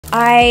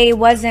I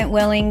wasn't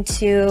willing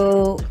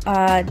to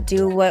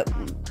do what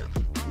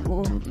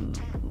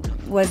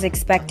was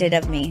expected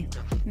of me.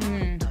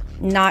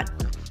 Not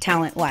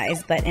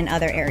talent-wise, but in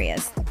other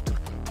areas.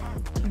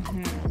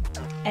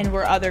 And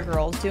were other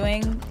girls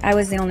doing? I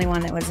was the only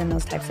one that was in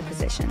those types of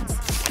positions.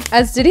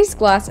 As Diddy's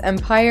glass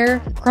empire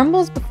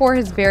crumbles before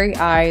his very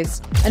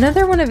eyes,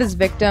 another one of his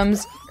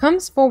victims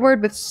comes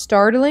forward with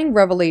startling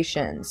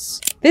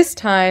revelations. This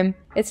time,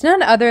 it's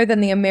none other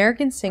than the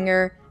American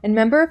singer and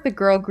member of the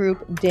girl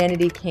group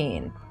Danity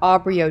Kane,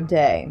 Aubrey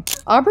O'Day.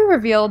 Aubrey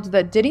revealed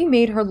that Diddy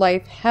made her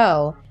life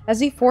hell as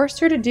he forced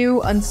her to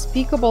do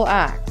unspeakable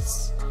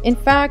acts. In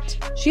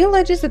fact, she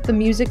alleges that the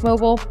music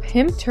mogul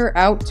pimped her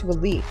out to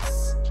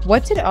elites.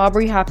 What did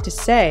Aubrey have to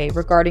say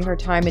regarding her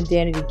time in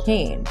Danity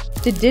Kane?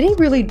 Did Diddy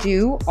really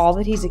do all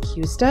that he's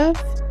accused of?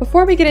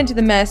 Before we get into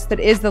the mess that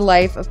is the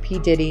life of P.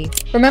 Diddy,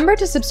 remember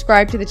to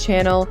subscribe to the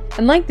channel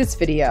and like this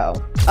video.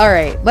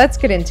 Alright, let's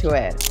get into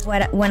it.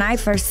 When I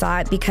first saw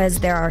it, because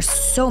there are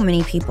so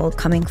many people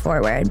coming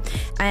forward,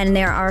 and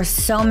there are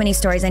so many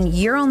stories, and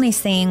you're only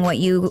seeing what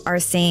you are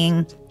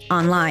seeing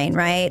online,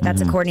 right?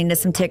 That's according to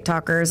some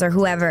TikTokers or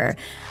whoever.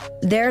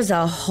 There's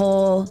a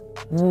whole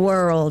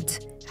world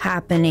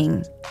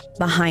happening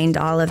behind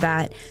all of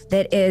that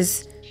that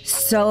is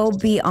so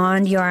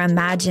beyond your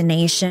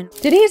imagination.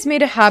 Diddy has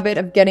made a habit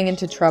of getting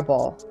into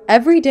trouble.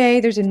 Every day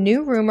there's a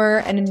new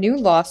rumor and a new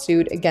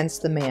lawsuit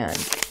against the man.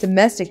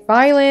 Domestic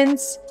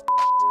violence,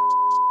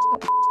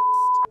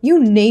 you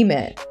name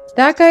it.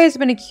 That guy has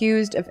been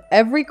accused of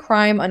every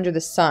crime under the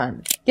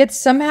sun. Yet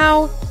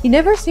somehow, he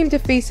never seemed to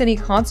face any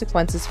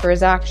consequences for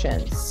his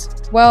actions.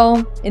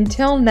 Well,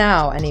 until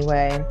now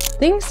anyway.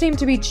 Things seem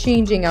to be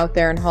changing out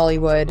there in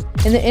Hollywood,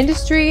 and the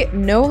industry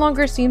no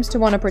longer seems to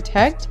want to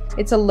protect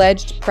its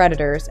alleged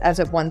predators as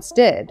it once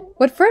did.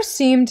 What first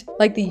seemed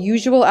like the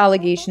usual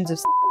allegations of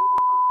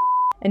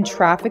and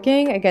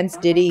trafficking against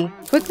Diddy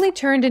quickly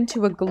turned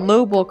into a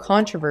global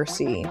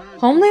controversy.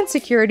 Homeland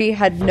Security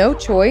had no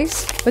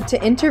choice but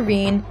to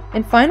intervene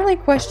and finally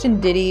question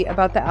Diddy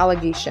about the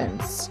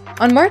allegations.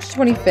 On March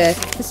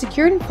 25th, the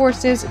security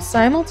forces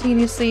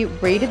simultaneously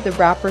raided the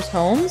rapper's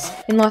homes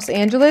in Los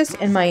Angeles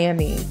and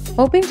Miami,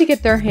 hoping to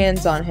get their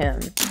hands on him.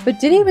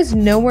 But Diddy was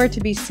nowhere to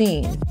be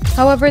seen.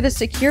 However, the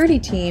security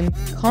team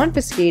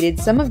confiscated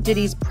some of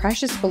Diddy's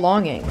precious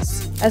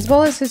belongings, as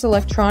well as his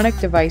electronic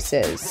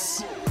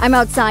devices. I'm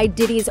outside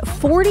Diddy's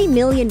 $40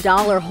 million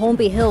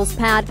Holmby Hills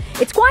pad.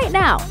 It's quiet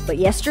now, but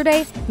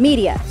yesterday,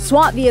 media,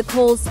 SWAT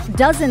vehicles,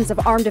 dozens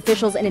of armed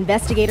officials and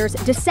investigators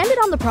descended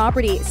on the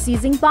property,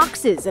 seizing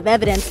boxes of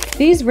evidence.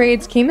 These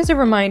raids came as a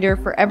reminder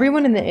for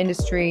everyone in the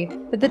industry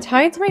that the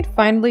tides might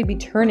finally be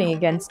turning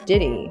against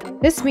Diddy.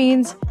 This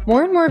means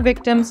more and more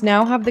victims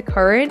now have the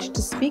courage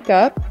to speak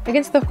up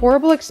against the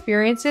horrible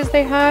experiences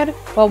they had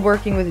while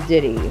working with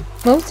Diddy.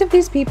 Most of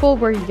these people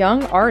were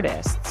young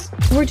artists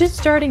who were just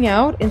starting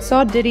out and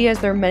saw Diddy as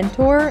their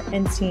mentor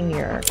and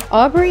senior.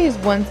 Aubrey is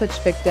one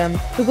such victim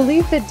who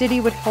believed that Diddy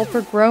would help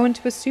her grow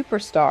into a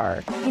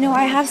superstar. You know,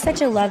 I have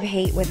such a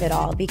love-hate with it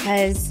all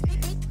because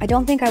I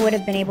don't think I would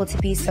have been able to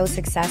be so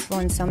successful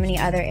in so many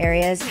other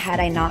areas had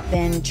I not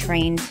been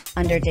trained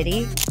under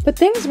Diddy. But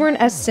things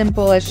weren't as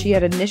simple as she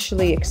had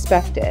initially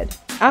expected.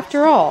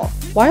 After all,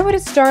 why would a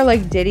star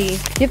like Diddy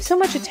give so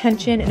much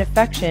attention and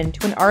affection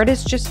to an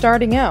artist just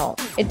starting out?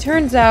 It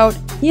turns out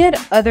he had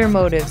other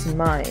motives in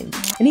mind,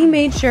 and he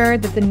made sure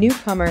that the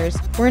newcomers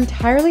were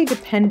entirely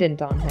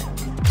dependent on him.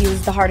 He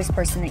was the hardest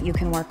person that you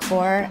can work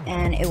for,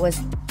 and it was,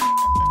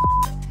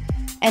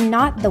 and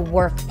not the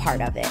work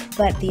part of it,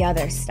 but the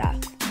other stuff.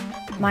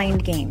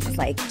 Mind games,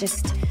 like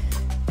just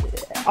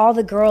all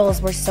the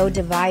girls were so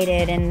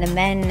divided, and the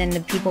men and the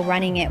people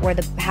running it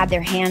had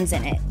their hands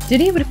in it.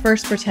 Diddy would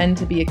first pretend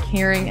to be a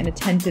caring and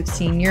attentive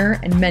senior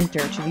and mentor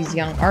to these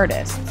young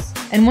artists.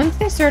 And once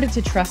they started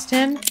to trust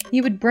him,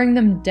 he would bring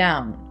them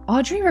down.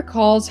 Audrey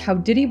recalls how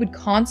Diddy would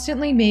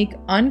constantly make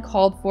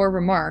uncalled for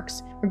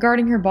remarks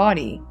regarding her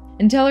body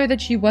and tell her that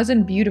she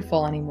wasn't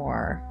beautiful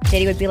anymore.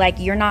 Diddy would be like,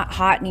 "You're not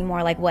hot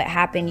anymore, like what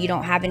happened? You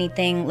don't have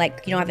anything,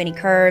 like you don't have any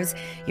curves.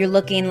 You're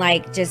looking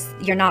like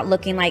you're not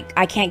looking like,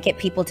 I can't get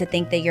people to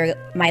think that you're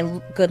my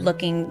good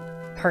looking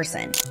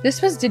person."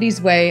 This was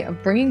Diddy's way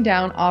of bringing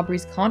down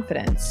Aubrey's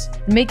confidence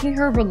and making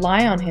her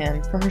rely on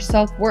him for her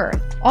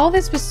self-worth. All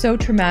this was so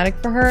traumatic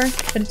for her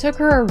that it took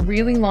her a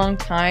really long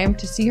time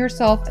to see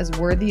herself as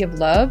worthy of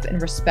love and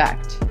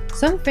respect.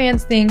 Some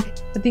fans think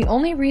that the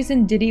only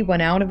reason Diddy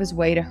went out of his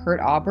way to hurt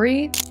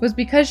Aubrey was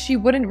because she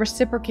wouldn't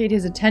reciprocate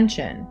his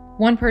attention.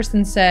 One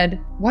person said,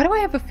 "Why do I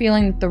have a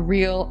feeling that the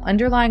real,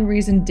 underlying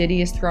reason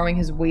Diddy is throwing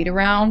his weight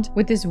around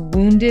with this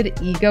wounded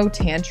ego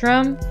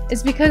tantrum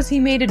is because he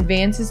made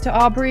advances to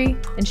Aubrey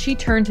and she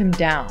turned him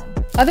down."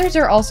 Others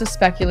are also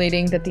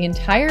speculating that the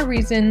entire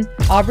reason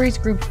Aubrey's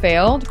group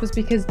failed was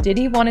because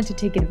Diddy wanted to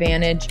take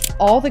advantage of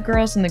all the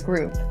girls in the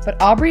group, but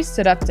Aubrey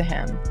stood up to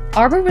him.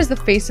 Aubrey was the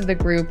face of the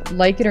group,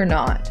 like it or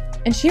not.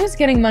 And she was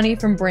getting money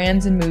from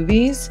brands and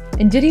movies,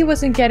 and Diddy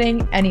wasn't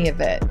getting any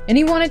of it. And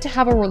he wanted to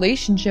have a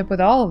relationship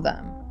with all of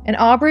them. and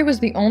Aubrey was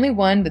the only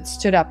one that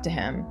stood up to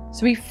him.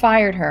 So he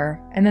fired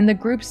her, and then the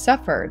group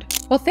suffered.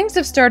 Well, things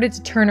have started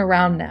to turn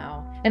around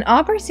now, and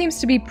Aubrey seems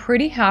to be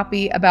pretty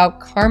happy about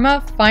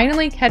karma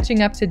finally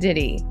catching up to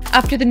Diddy.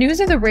 After the news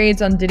of the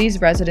raids on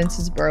Diddy's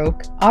residences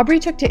broke, Aubrey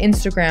took to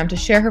Instagram to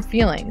share her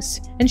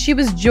feelings, and she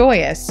was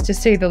joyous, to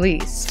say the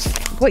least.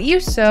 What you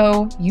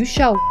sow, you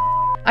shall.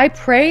 I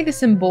pray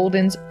this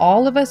emboldens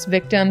all of us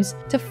victims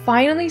to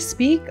finally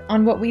speak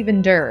on what we've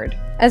endured.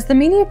 As the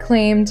media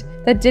claimed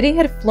that Diddy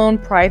had flown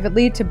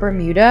privately to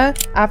Bermuda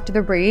after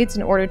the raids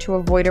in order to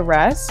avoid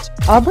arrest,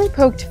 Aubrey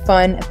poked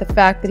fun at the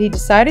fact that he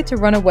decided to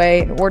run away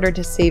in order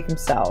to save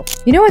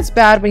himself. You know it's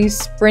bad when you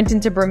sprint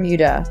into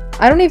Bermuda.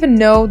 I don't even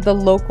know the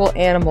local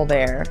animal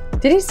there.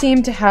 Diddy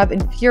seemed to have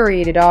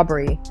infuriated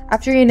Aubrey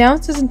after he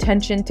announced his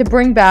intention to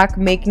bring back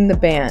Making the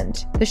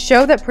Band, the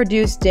show that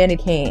produced Danny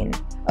Kane.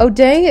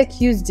 O'Day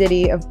accused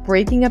Diddy of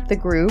breaking up the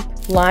group,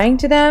 lying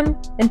to them,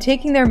 and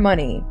taking their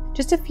money.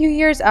 Just a few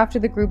years after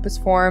the group was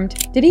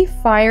formed, Diddy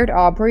fired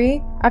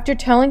Aubrey after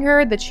telling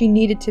her that she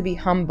needed to be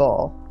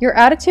humble. Your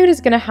attitude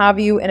is going to have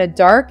you in a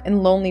dark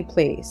and lonely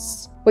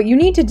place. What you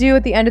need to do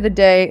at the end of the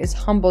day is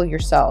humble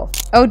yourself.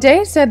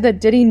 O'Day said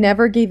that Diddy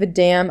never gave a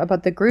damn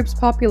about the group's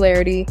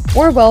popularity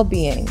or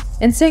well-being,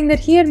 and saying that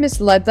he had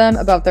misled them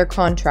about their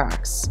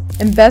contracts,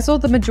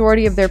 embezzled the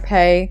majority of their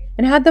pay,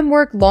 and had them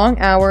work long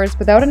hours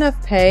without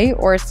enough pay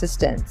or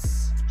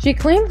assistance. She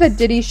claimed that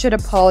Diddy should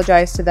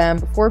apologize to them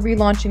before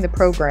relaunching the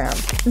program,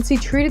 since he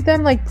treated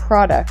them like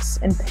products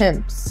and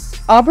pimps.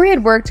 Aubrey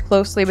had worked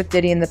closely with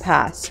Diddy in the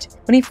past,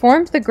 when he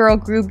formed the girl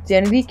group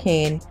Danny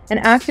Kane and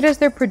acted as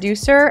their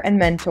producer and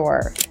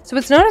mentor. So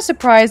it's not a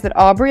surprise that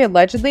Aubrey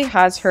allegedly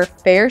has her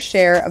fair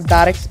share of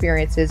bad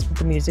experiences with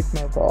the music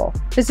mogul.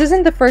 This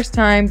isn't the first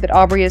time that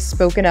Aubrey has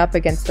spoken up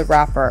against the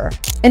rapper.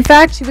 In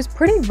fact, she was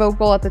pretty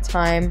vocal at the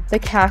time the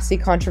Cassie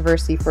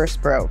controversy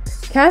first broke.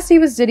 Cassie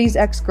was Diddy's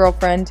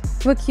ex-girlfriend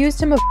who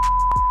accused him of.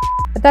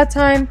 At that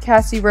time,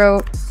 Cassie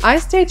wrote, "I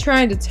stay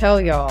trying to tell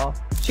y'all."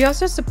 She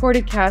also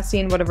supported Cassie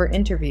in one of her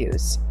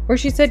interviews, where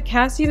she said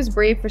Cassie was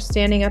brave for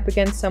standing up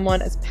against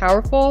someone as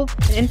powerful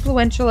and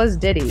influential as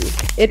Diddy.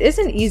 It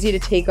isn't easy to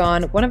take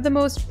on one of the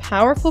most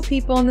powerful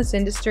people in this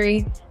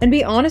industry and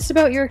be honest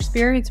about your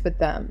experience with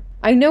them.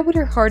 I know what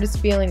her heart is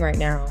feeling right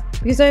now,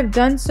 because I have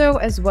done so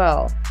as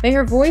well. May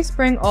her voice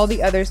bring all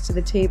the others to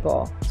the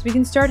table, so we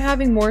can start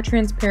having more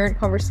transparent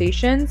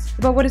conversations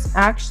about what is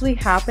actually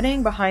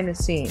happening behind the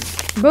scenes.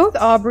 Both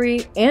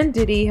Aubrey and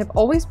Diddy have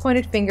always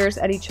pointed fingers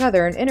at each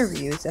other in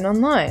interviews and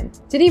online.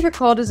 Diddy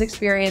recalled his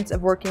experience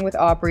of working with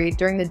Aubrey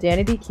during the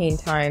Danny Kane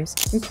times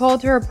and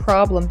called her a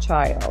problem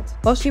child.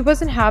 While she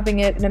wasn't having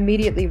it and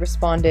immediately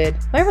responded,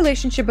 "My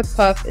relationship with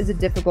Puff is a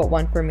difficult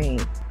one for me.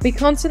 We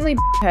constantly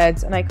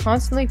heads and I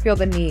constantly feel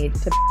the need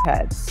to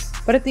heads.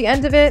 But at the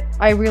end of it,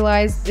 I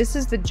realized this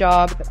is the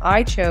job that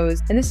I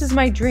chose and this is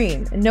my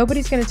dream and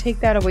nobody's gonna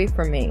take that away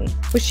from me."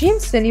 Was she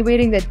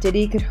insinuating that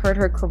Diddy could hurt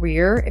her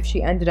career if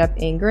she ended up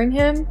angering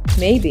him?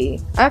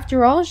 Maybe.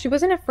 After all, she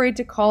wasn't afraid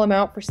to call him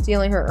out for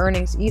stealing her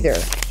earnings either.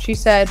 She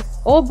said,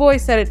 "Old boy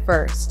said it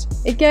first.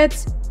 It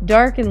gets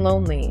dark and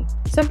lonely.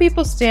 Some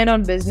people stand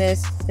on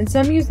business, and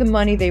some use the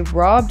money they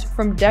robbed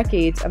from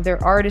decades of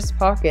their artists'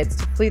 pockets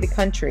to flee the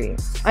country.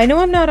 I know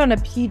I'm not on a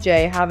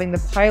PJ having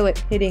the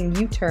pilot hitting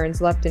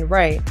U-turns left and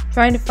right,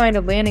 trying to find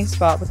a landing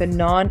spot with a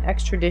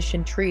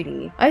non-extradition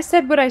treaty. I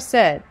said what I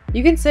said.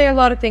 You can say a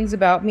lot of things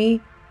about me,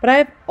 but I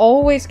have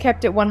always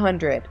kept it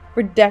 100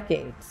 for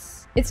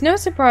decades." It's no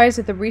surprise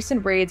that the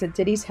recent raids at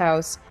Diddy's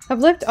house have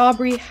left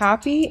Aubrey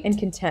happy and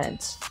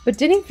content. But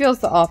Diddy feels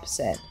the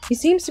opposite. He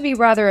seems to be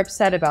rather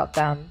upset about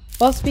them.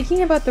 While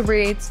speaking about the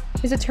raids,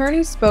 his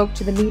attorney spoke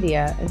to the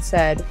media and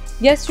said,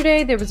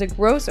 "Yesterday there was a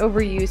gross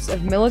overuse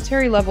of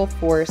military-level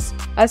force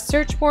as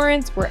search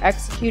warrants were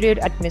executed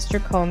at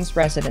Mr. Combs'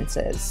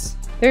 residences.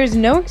 There is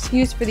no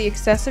excuse for the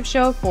excessive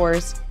show of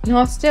force and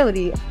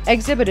hostility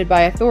exhibited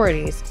by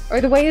authorities, or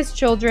the way his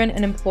children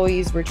and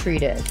employees were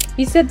treated."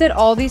 He said that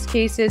all these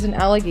cases and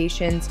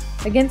allegations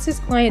against his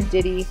client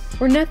Diddy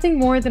were nothing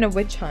more than a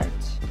witch hunt.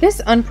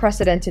 This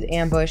unprecedented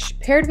ambush,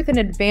 paired with an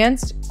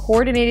advanced,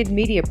 coordinated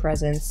media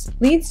presence,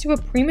 leads to a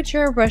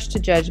premature rush to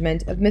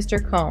judgment of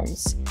Mr.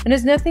 Combs, and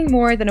is nothing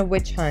more than a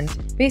witch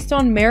hunt based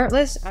on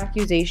meritless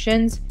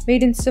accusations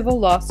made in civil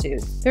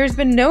lawsuits. There has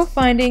been no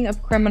finding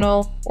of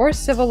criminal or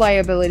civil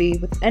liability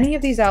with any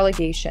of these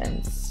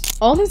allegations.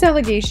 All these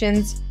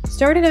allegations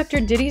started after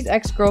Diddy's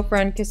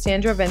ex-girlfriend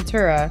Cassandra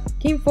Ventura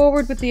came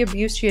forward with the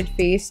abuse she had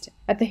faced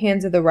at the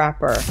hands of the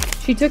rapper.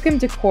 She took him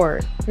to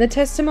court, and the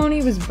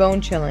testimony was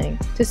bone-chilling,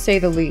 to say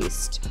the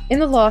least. In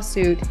the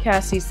lawsuit,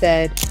 Cassie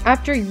said,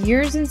 "After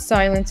years in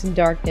silence and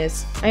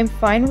darkness, I am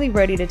finally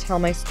ready to tell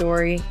my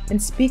story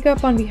and speak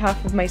up on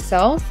behalf of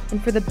myself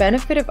and for the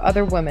benefit of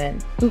other women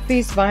who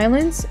face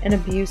violence and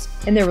abuse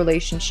in their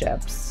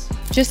relationships."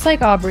 Just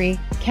like Aubrey,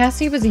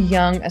 Cassie was a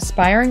young,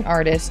 aspiring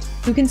artist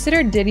who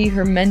considered Diddy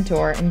her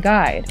mentor and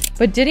guide.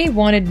 But Diddy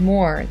wanted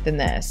more than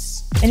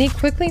this, and he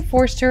quickly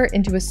forced her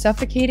into a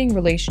suffocating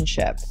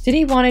relationship.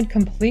 Diddy wanted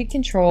complete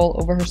control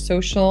over her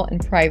social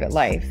and private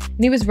life, and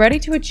he was ready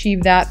to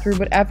achieve that through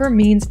whatever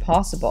means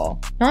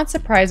possible. Not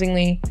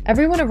surprisingly,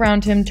 everyone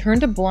around him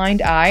turned a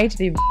blind eye to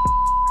the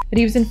that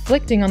he was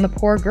inflicting on the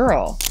poor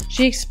girl.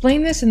 She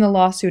explained this in the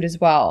lawsuit as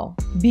well.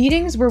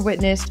 Beatings were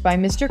witnessed by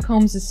Mr.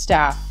 Combs'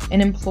 staff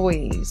and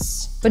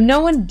employees, but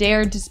no one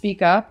dared to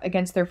speak up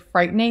against their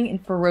frightening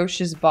and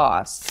ferocious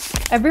boss.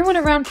 Everyone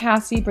around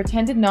Cassie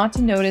pretended not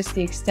to notice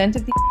the extent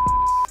of the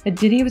that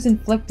Diddy was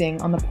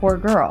inflicting on the poor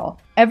girl.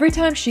 Every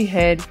time she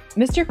hid,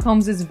 Mr.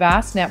 Combs'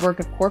 vast network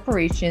of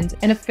corporations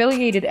and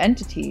affiliated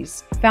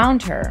entities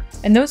found her,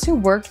 and those who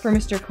worked for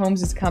Mr.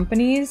 Combs'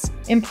 companies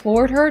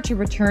implored her to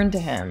return to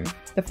him.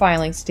 The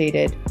filing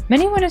stated.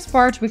 Many went as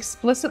far to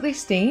explicitly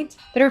state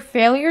that her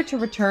failure to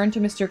return to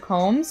Mr.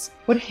 Combs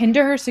would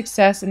hinder her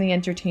success in the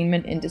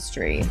entertainment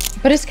industry.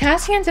 But as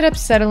Cassie ended up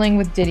settling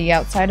with Diddy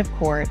outside of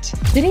court,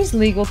 Diddy's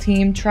legal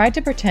team tried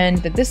to pretend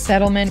that this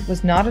settlement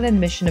was not an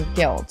admission of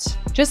guilt.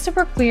 Just so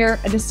we're clear,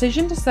 a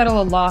decision to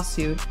settle a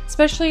lawsuit,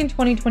 especially in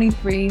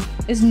 2023,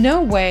 is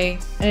no way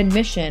an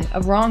admission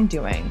of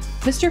wrongdoing.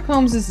 Mr.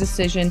 Combs'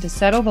 decision to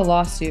settle the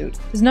lawsuit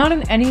does not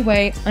in any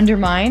way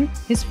undermine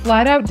his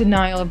flat-out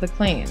denial of the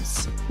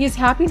claims. He is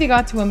happy they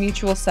got to a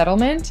mutual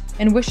settlement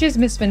and wishes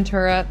Miss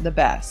Ventura the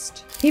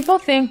best. People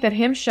think that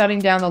him shutting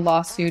down the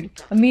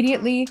lawsuit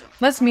immediately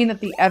must mean that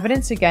the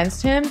evidence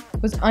against him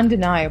was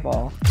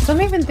undeniable.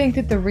 Some even think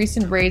that the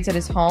recent raids at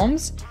his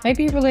homes might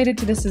be related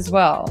to this as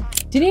well.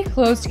 Diddy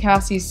closed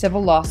Cassie's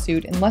civil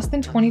lawsuit in less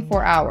than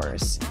 24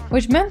 hours,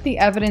 which meant the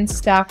evidence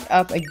stacked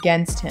up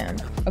against him,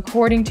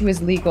 according to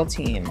his legal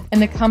team,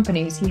 and the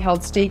companies he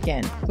held stake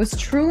in, was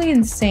truly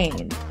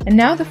insane, and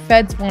now the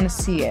feds want to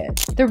see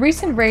it. The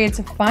recent raids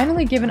have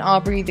finally given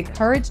Aubrey the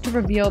courage to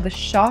reveal the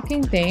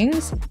shocking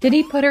things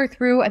Diddy put her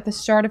through at the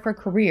start of her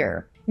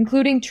career,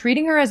 including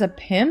treating her as a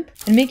pimp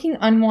and making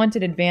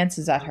unwanted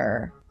advances at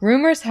her.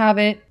 Rumors have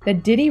it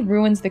that Diddy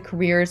ruins the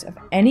careers of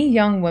any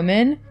young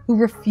women who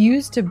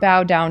refuse to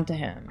bow down to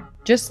him,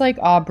 just like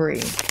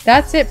Aubrey.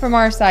 That's it from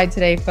our side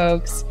today,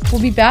 folks.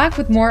 We'll be back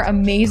with more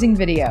amazing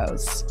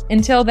videos.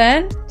 Until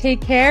then,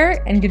 take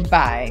care and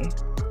goodbye.